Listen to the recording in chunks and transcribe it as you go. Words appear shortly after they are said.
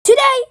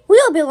Today, we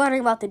will be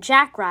learning about the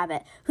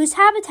jackrabbit, whose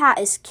habitat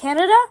is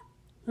Canada,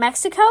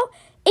 Mexico,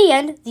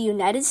 and the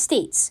United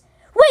States.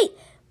 Wait,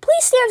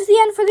 please stand to the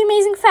end for the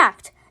amazing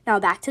fact. Now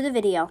back to the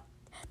video.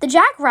 The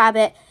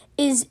jackrabbit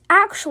is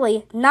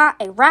actually not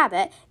a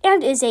rabbit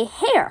and is a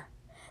hare.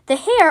 The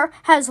hare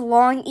has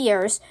long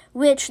ears,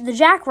 which the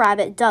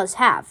jackrabbit does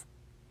have.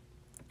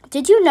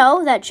 Did you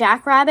know that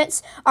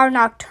jackrabbits are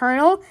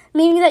nocturnal,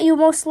 meaning that you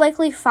most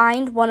likely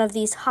find one of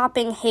these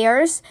hopping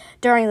hares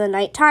during the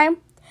nighttime?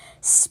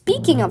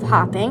 Speaking of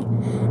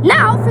hopping,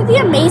 now for the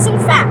amazing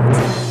fact.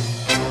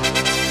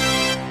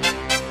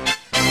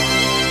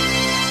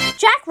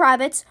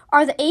 Jackrabbits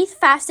are the 8th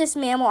fastest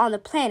mammal on the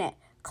planet,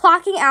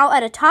 clocking out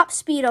at a top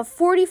speed of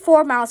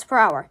 44 miles per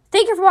hour.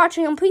 Thank you for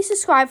watching, and please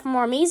subscribe for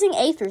more amazing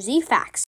A through Z facts.